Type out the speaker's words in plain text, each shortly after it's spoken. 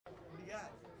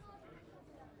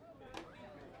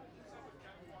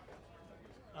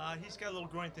He's got a little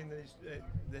groin thing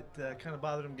that kind of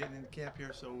bothered him getting into camp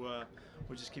here, so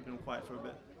we're just keeping him quiet for a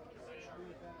bit.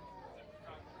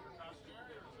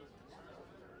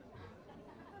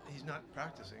 He's not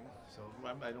practicing, so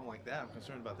I don't like that. I'm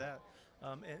concerned about that.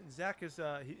 And Zach is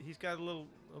he's got a little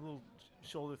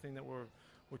shoulder thing that we're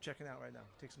checking out right now.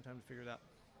 Take some time to figure it out.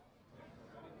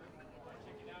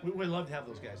 We'd love to have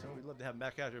those guys. We'd love to have them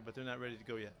back out here, but they're not ready to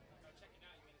go yet.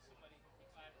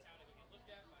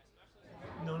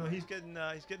 No, no, he's getting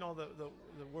all the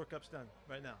workups done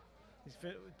right now.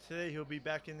 Today he'll be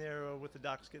back in there with the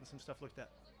docs getting some stuff looked at.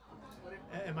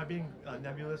 Am I being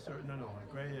nebulous or no,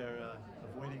 gray or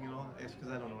avoiding and all? It's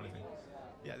because I don't know anything.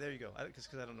 Yeah, there you go. Because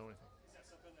I don't know anything.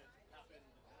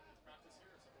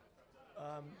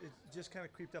 It just kind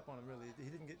of creeped up on him. Really, he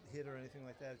didn't get hit or anything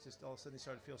like that. It's just all of a sudden he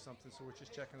started to feel something. So we're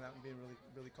just checking it out and being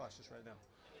really cautious right now.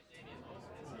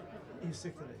 He's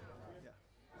sick today.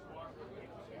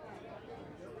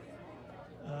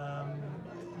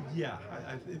 Yeah,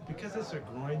 because it's a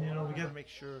groin, we got to make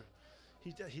sure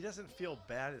he doesn't feel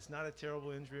bad. It's not a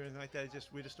terrible injury or anything like that.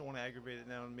 We just don't want to aggravate it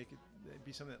now and make it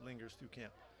be something that lingers through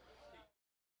camp.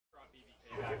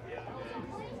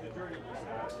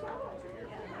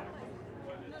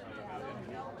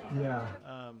 Yeah,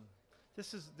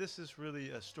 this is really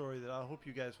a story that I hope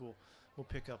you guys will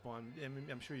pick up on. I mean,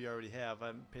 I'm sure you already have. I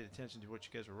haven't paid attention to what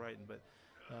you guys are writing, but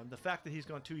the fact that he's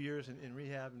gone 2 years in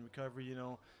rehab and recovery,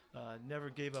 never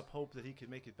gave up hope that he could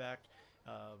make it back.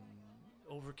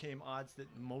 Overcame odds that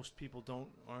most people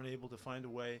aren't able to find a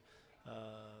way.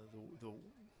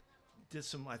 Did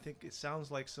some, I think it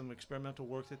sounds like some experimental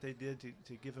work that they did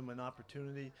to give him an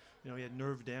opportunity. He had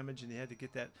nerve damage and he had to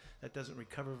get that. That doesn't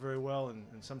recover very well and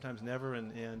sometimes never.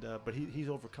 But he's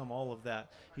overcome all of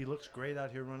that. He looks great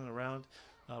out here running around.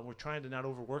 We're trying to not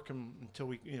overwork him until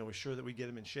we're sure that we get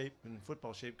him in shape, in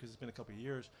football shape, because it's been a couple of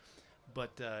years.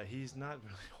 But he's not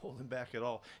really holding back at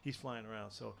all. He's flying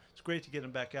around. So it's great to get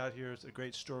him back out here. It's a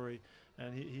great story,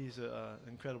 and he's an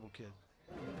incredible kid.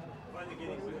 Finally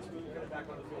getting back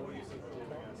on the field. What do you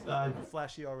see?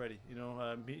 Flashy already.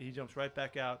 He jumps right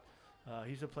back out.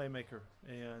 He's a playmaker,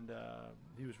 and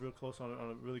he was real close on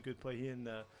a really good play. He and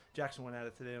Jackson went at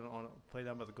it today on a play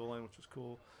down by the goal line, which was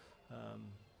cool.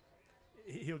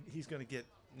 He's going to get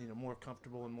more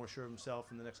comfortable and more sure of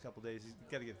himself in the next couple of days. He's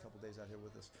got to get a couple of days out here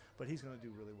with us, but he's going to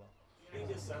do really well. Did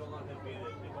he just settle on him being a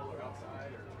nickel or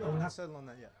outside? Or? No, we're not settled on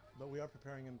that yet, but we are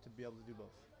preparing him to be able to do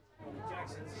both.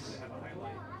 Jackson seems to have a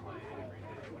highlight play every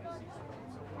day. What does he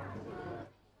so far?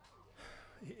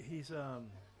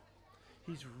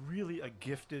 He's really a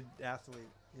gifted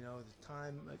athlete.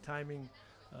 The timing,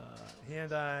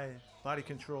 hand-eye, body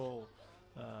control,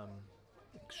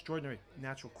 extraordinary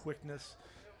natural quickness.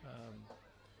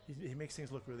 He makes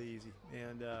things look really easy,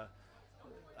 and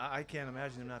I can't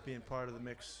imagine him not being part of the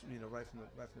mix. Right from the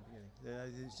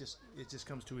beginning. It just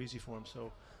comes too easy for him.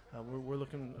 So we're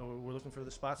looking for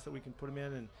the spots that we can put him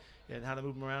in and how to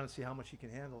move him around and see how much he can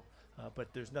handle.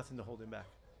 But there's nothing to hold him back.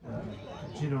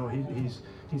 Gino, he's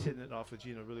hitting it off with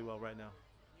Gino really well right now.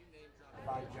 You named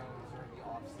by Jones during the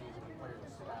offseason, the player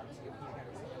that stood out to you. He got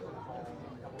his hand on the ball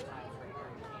a couple times right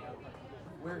during camp.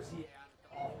 Where's he at?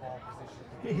 Off-ball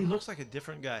position. He looks like a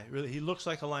different guy. Really, he looks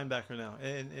like a linebacker now.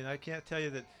 And I can't tell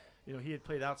you that, he had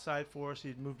played outside for us. He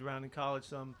had moved around in college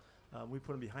some. We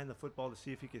put him behind the football to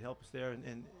see if he could help us there.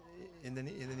 And then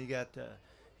he got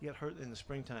hurt in the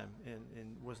springtime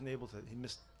and wasn't able to. He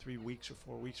missed 3 weeks or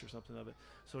 4 weeks or something of it.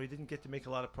 So he didn't get to make a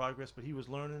lot of progress. But he was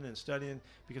learning and studying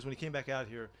because when he came back out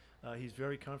here, he's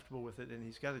very comfortable with it and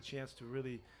he's got a chance to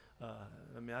really.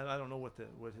 I don't know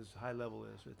what his high level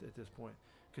is at this point.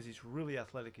 Because he's really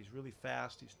athletic, he's really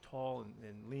fast, he's tall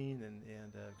and lean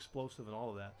and explosive and all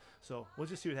of that. So we'll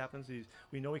just see what happens.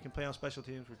 We know he can play on special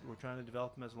teams. We're trying to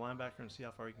develop him as a linebacker and see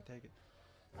how far he can take it.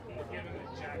 Given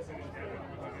that Jackson and Devin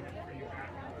are looking for you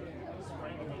back in the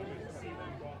spring, to see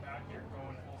them go back here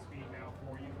going full speed now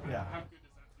for you, yeah. How good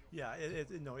does that feel? Yeah,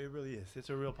 it really is. It's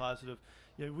a real positive.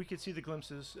 We could see the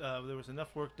glimpses. There was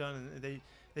enough work done, and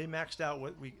they maxed out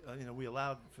what we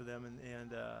allowed for them,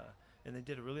 and they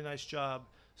did a really nice job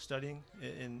studying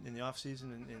in the off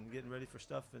season and getting ready for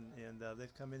stuff, and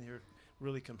they've come in here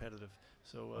really competitive.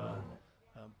 So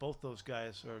both those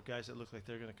guys are guys that look like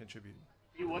they're going to contribute.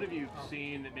 What have you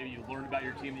seen that maybe you learned about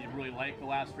your team that you really liked the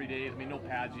last 3 days? I mean, no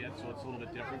pads yet, so it's a little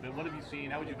bit different. But what have you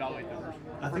seen? How would you evaluate the first?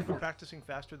 I think we're practicing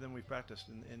faster than we've practiced,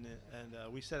 and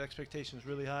we set expectations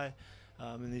really high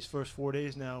in these first 4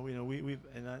 days. Now, we've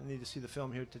and I need to see the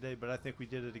film here today, but I think we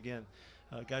did it again.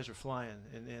 Guys are flying,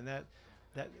 and that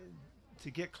to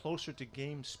get closer to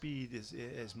game speed is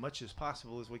as much as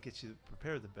possible is what gets you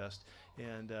prepared the best.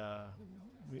 And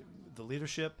the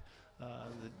leadership,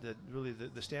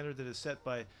 The standard that is set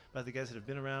by the guys that have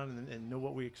been around and know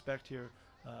what we expect here,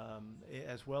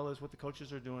 as well as what the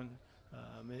coaches are doing.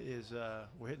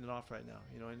 We're hitting it off right now,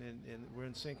 and we're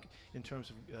in sync in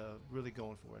terms of really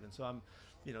going for it. And so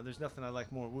there's nothing I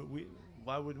like more.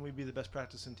 Why wouldn't we be the best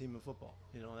practicing team in football?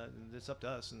 It's up to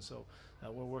us, and so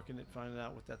we're working at finding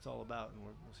out what that's all about, and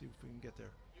we'll see if we can get there.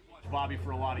 Bobby for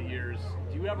a lot of years.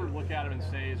 Do you ever look at him and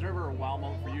say, is there ever a wow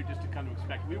moment for you just to come to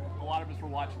expect? A lot of us were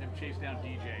watching him chase down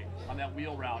DJ on that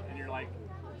wheel route, and you're like,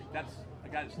 that's a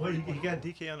guy that's. Well, he got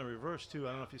DK on the reverse too.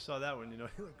 I don't know if you saw that one. He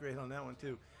looked great on that one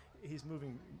too. He's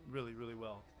moving really, really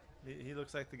well. He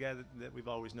looks like the guy that we've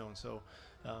always known. So,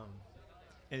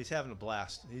 and he's having a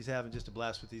blast. He's having just a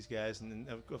blast with these guys, and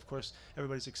of course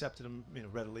everybody's accepted him,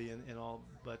 readily and all.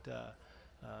 But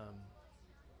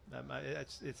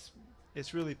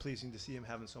it's really pleasing to see him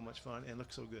having so much fun and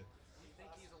look so good. Do you think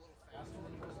he's a little faster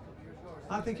than he was a couple years ago?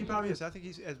 I think he probably is. I think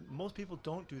most people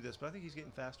don't do this, but I think he's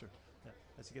getting faster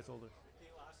as he gets older. Okay,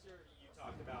 last year you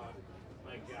talked about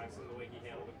Mike Jackson, the way he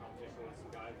handled the competition with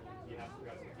some guys. He had some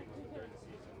guys that came with him during the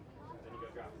season. Then you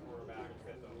go draft a quarterback,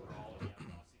 fifth overall, and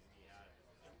the offseason he had.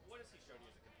 What has he shown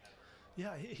you as a competitor?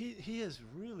 Yeah, he is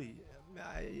really.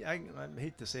 I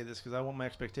hate to say this because I want my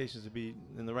expectations to be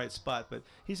in the right spot, but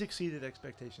he's exceeded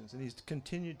expectations, and he's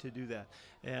continued to do that.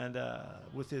 And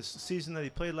with his season that he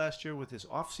played last year, with his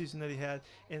off season that he had,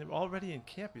 and already in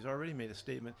camp, he's already made a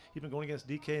statement. He's been going against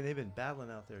DK, and they've been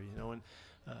battling out there, and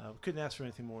couldn't ask for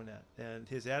anything more than that. And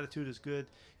his attitude is good.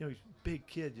 He's a big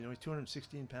kid. He's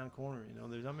 216-pound corner.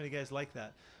 There's not many guys like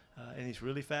that. And he's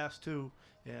really fast too,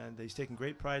 and he's taking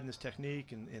great pride in his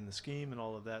technique and in the scheme and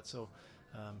all of that. So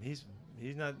he's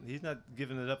not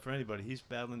giving it up for anybody. He's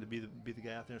battling to be the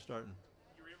guy out there starting.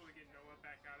 You were able to get Noah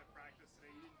back out of practice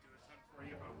today. He didn't do a ton for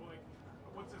you, but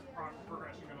what's his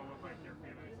progression going to look like here for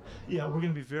you? Yeah, we're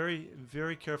going to be very,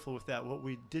 very careful with that. What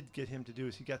we did get him to do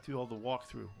is he got through all the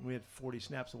walkthrough. We had 40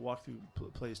 snaps of walkthrough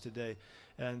plays today,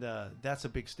 and that's a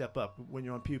big step up. When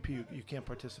you're on PUP, you can't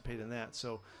participate in that.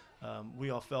 So we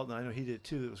all felt, and I know he did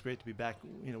too, it was great to be back,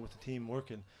 with the team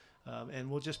working. And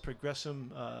we'll just progress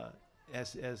him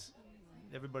as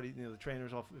everybody, the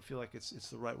trainers all feel like it's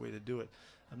the right way to do it.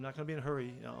 I'm not going to be in a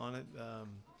hurry on it.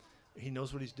 He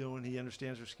knows what he's doing. He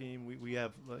understands our scheme. We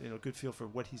have a good feel for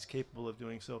what he's capable of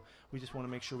doing. So we just want to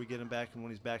make sure we get him back, and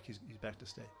when he's back, he's back to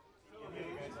stay.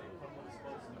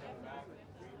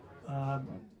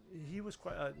 He was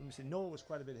quite. Noah was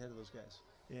quite a bit ahead of those guys,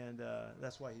 and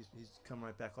that's why he's come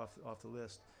right back off the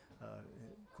list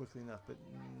quickly enough. But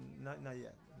not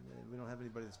yet. We don't have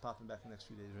anybody that's popping back in the next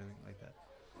few days or anything like that.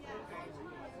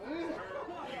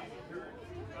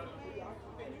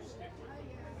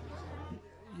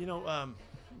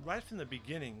 Right from the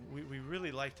beginning, we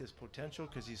really liked his potential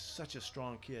because he's such a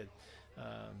strong kid.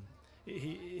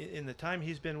 He in the time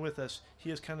he's been with us, he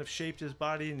has kind of shaped his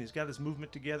body and he's got his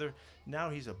movement together. Now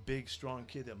he's a big, strong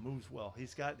kid that moves well.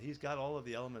 He's got all of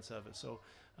the elements of it. So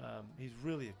he's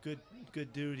really a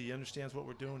good dude. He understands what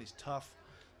we're doing. He's tough.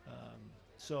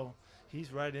 So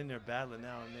he's right in there battling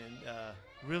now, and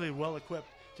really well equipped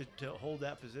to hold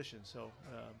that position. So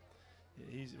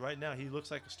he's right now he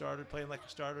looks like a starter, playing like a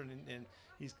starter, and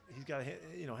he's got to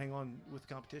hang on with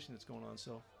the competition that's going on.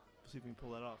 So we'll see if we can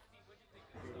pull that off.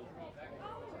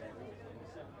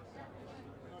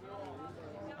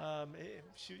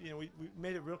 We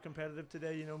made it real competitive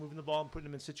today. Moving the ball and putting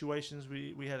them in situations.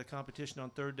 We had a competition on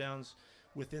third downs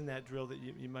within that drill that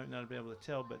you might not be able to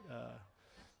tell, but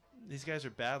these guys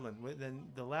are battling. Then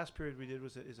the last period we did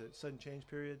is a sudden change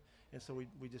period, and so we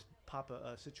just pop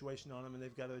a situation on them, and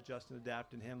they've got to adjust and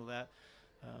adapt and handle that.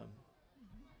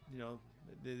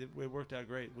 It worked out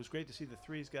great. It was great to see the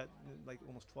threes got like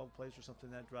almost 12 plays or something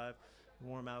that drive,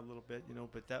 warm out a little bit,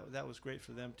 but that was great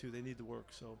for them too. They need the work.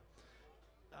 So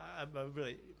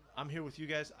I'm here with you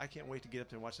guys. I can't wait to get up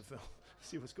there and watch the film,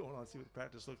 see what's going on, see what the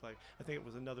practice looked like. I think it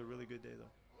was another really good day though.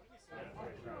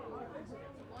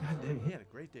 God dang, he had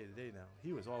a great day today now.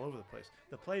 He was all over the place.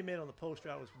 The play made on the post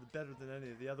route was better than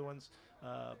any of the other ones,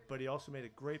 but he also made a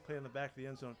great play on the back of the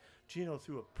end zone. Gino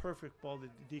threw a perfect ball to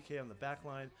DK on the back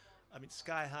line.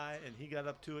 Sky high, and he got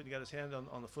up to it and got his hand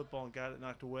on the football and got it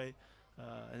knocked away.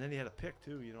 And then he had a pick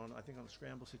too, I think on a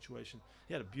scramble situation.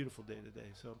 He had a beautiful day today.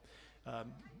 So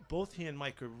both he and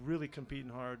Mike are really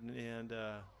competing hard, and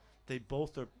they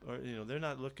both are, they're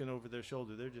not looking over their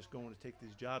shoulder. They're just going to take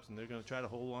these jobs, and they're going to try to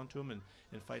hold on to them and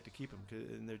fight to keep them.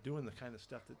 And they're doing the kind of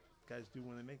stuff that guys do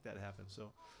when they make that happen.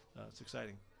 So it's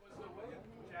exciting.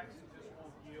 Jackson just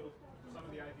won't yield some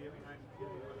of the idea behind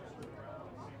moving around and see what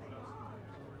else he can do,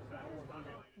 or is that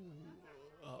unrelated?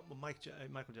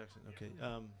 Michael Jackson. Okay.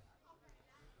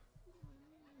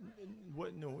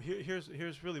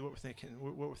 Here's really what we're thinking.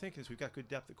 What we're thinking is we've got good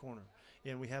depth at corner,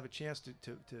 and we have a chance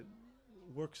to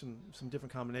work some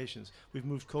different combinations. We've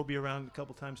moved Kobe around a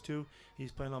couple times too.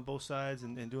 He's playing on both sides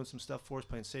and doing some stuff for us,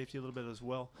 playing safety a little bit as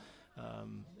well.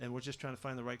 And we're just trying to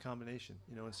find the right combination,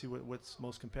 and see what's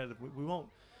most competitive. We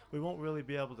won't really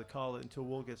be able to call it until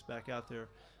Will gets back out there.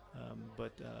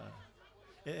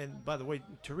 And by the way,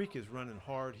 Tariq is running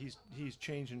hard. He's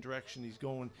changing direction. He's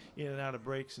going in and out of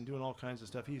breaks and doing all kinds of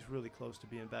stuff. He's really close to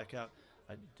being back out.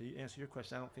 To answer your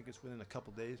question, I don't think it's within a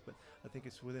couple days, but I think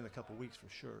it's within a couple weeks for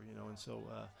sure. And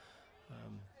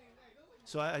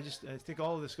so I think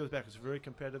all of this goes back. It's very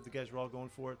competitive. The guys are all going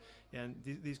for it, and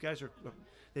these guys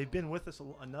they've been with us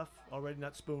enough already.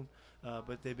 Not Spoon,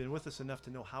 but they've been with us enough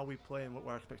to know how we play and what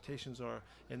our expectations are,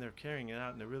 and they're carrying it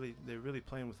out, and they're really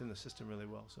playing within the system really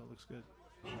well. So it looks good.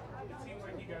 It seems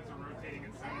like you guys are rotating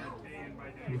at center day in by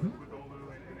day with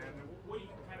Olu and Evan. What do you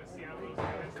kind of see out of those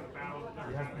guys in the battle?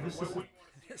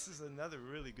 This is another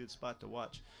really good spot to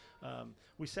watch.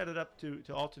 We set it up to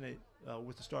alternate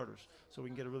with the starters, so we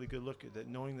can get a really good look at that,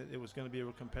 knowing that it was going to be a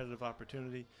real competitive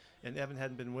opportunity. And Evan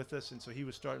hadn't been with us, and so he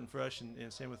was starting fresh,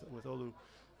 and same with Olu.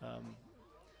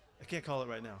 I can't call it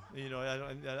right now. I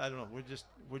don't know.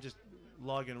 We're just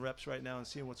logging reps right now and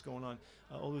seeing what's going on.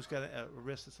 Olu's got a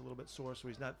wrist that's a little bit sore, so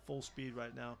he's not full speed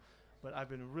right now. But I've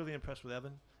been really impressed with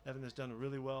Evan. Evan has done it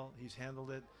really well. He's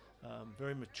handled it.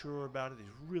 Very mature about it.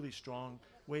 He's really strong.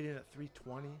 Weighed in at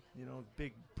 320.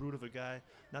 Big brute of a guy.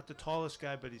 Not the tallest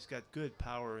guy, but he's got good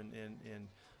power and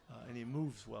he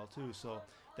moves well too. So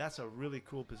that's a really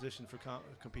cool position for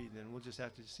competing, and we'll just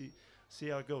have to see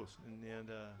how it goes and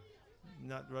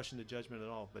not rushing to judgment at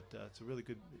all. But it's a really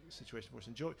good situation for us.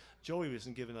 And Joey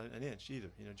isn't given an inch either.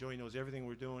 Joey knows everything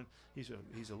we're doing. He's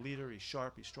a leader. He's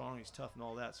sharp. He's strong. He's tough, and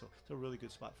all that. So it's a really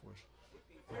good spot for us.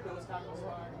 Those tackles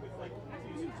with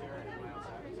using Jared and Miles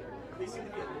Adams there, they seem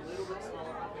to be a little bit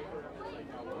smaller on paper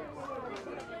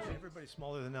than Everybody's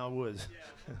smaller than Al Woods.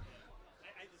 Yeah.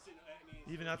 I just didn't. I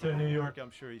mean, Even out there in New York,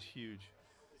 I'm sure he's huge.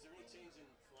 is there any change in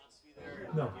philosophy there?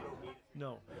 No. You don't need it.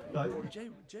 No.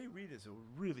 Jay Reed is a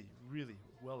really, really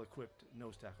well-equipped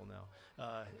nose tackle now.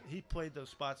 He played those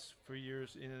spots for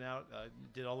years in and out,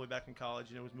 did all the way back in college,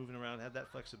 was moving around, had that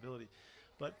flexibility.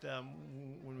 But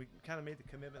when we kind of made the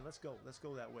commitment, let's go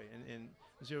that way. And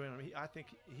zero in on him. I think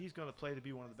he's going to play to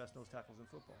be one of the best nose tackles in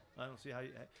football. I don't see how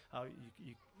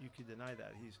you could deny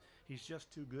that. He's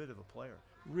just too good of a player.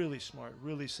 Really smart,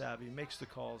 really savvy, makes the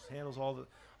calls, handles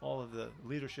all of the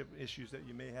leadership issues that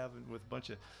you may have with a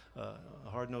bunch of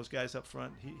hard-nosed guys up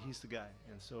front. He's the guy.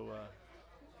 And so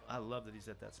I love that he's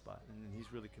at that spot, and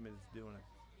he's really committed to doing it.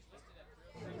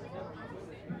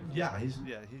 Yeah, he's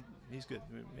good.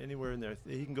 I mean, anywhere in there,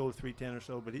 he can go with 310 or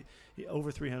so, but he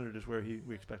over 300 is where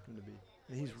we expect him to be.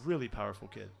 And he's a really powerful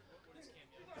kid.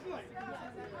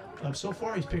 So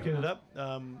far, he's picking it up.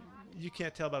 You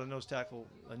can't tell about a new nose tackle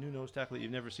that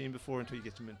you've never seen before until you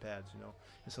get him in pads,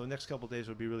 And so the next couple of days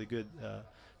will be really good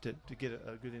to get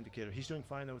a good indicator. He's doing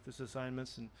fine though with his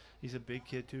assignments, and he's a big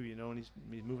kid too, and he's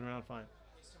moving around fine.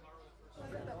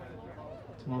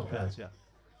 Tomorrow's pads, yeah.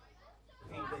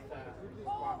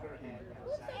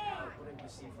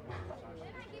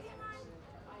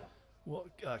 Well,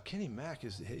 Kenny Mack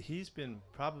he's been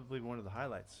probably one of the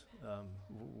highlights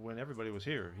when everybody was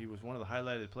here. He was one of the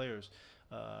highlighted players.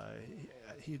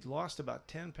 He'd lost about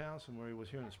 10 pounds from where he was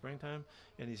here in the springtime,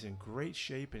 and he's in great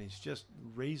shape, and he's just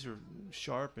razor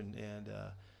sharp, and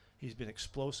he's been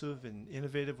explosive and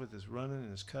innovative with his running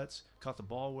and his cuts, caught the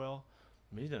ball well.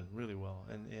 I mean, he's done really well,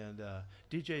 and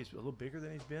DJ's a little bigger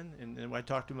than he's been, and when I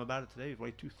talked to him about it today, he's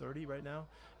weighed 230 right now,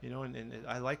 and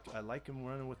I like him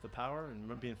running with the power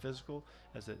and being physical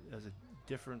as a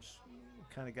different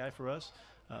kind of guy for us.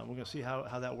 We're going to see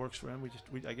how that works for him. We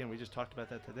just talked about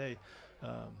that today,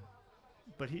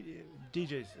 but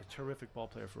DJ's a terrific ball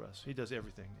player for us. He does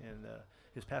everything, and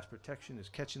his pass protection, his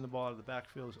catching the ball out of the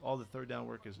backfield, all the third down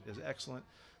work is excellent.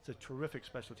 He's a terrific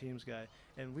special teams guy,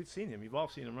 and we've seen him. You've all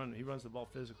seen him run. He runs the ball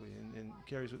physically and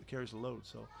carries the load.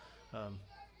 So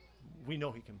we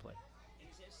know he can play.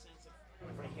 Is there a sense of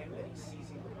for him that he sees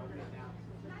him now?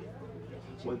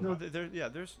 Well, no,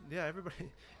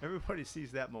 everybody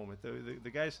sees that moment.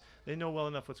 The guys, they know well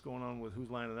enough what's going on with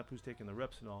who's lining up, who's taking the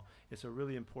reps and all. It's a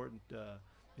really important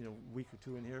week or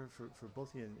two in here for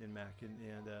both he and Mac,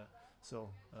 and so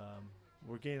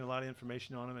we're gaining a lot of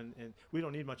information on him, and we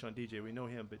don't need much on DJ. We know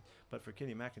him, but for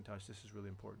Kenny McIntosh, this is really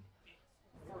important.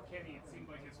 For Kenny, it seemed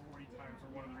like his 40 times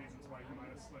were one of the reasons why he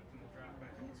might have slipped in the draft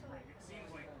back in the spring. It seems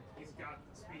like he's got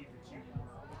the speed that you were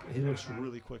looking He looks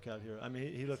really quick out here. I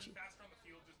mean, he looks. Is he faster on the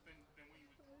field just than we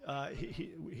would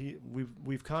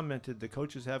We've commented. The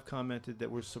coaches have commented that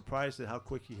we're surprised at how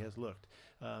quick he has looked.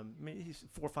 I mean, he's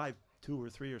 4.52 or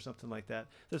 3 or something like that.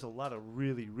 There's a lot of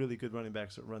really, really good running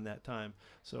backs that run that time.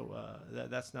 So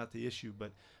that's not the issue.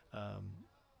 But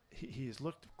he has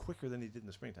looked quicker than he did in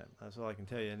the springtime. That's all I can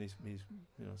tell you. And he's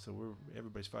so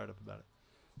everybody's fired up about it.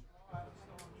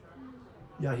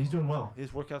 Yeah, he's doing well. His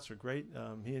workouts are great.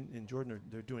 He and Jordan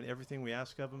they're doing everything we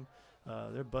ask of them.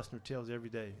 They're busting their tails every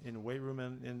day in the weight room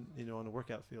and on the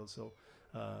workout field. So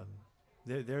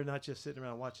they're not just sitting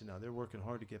around watching now. They're working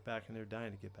hard to get back, and they're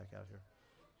dying to get back out here.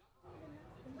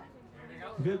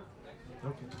 Good.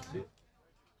 Okay.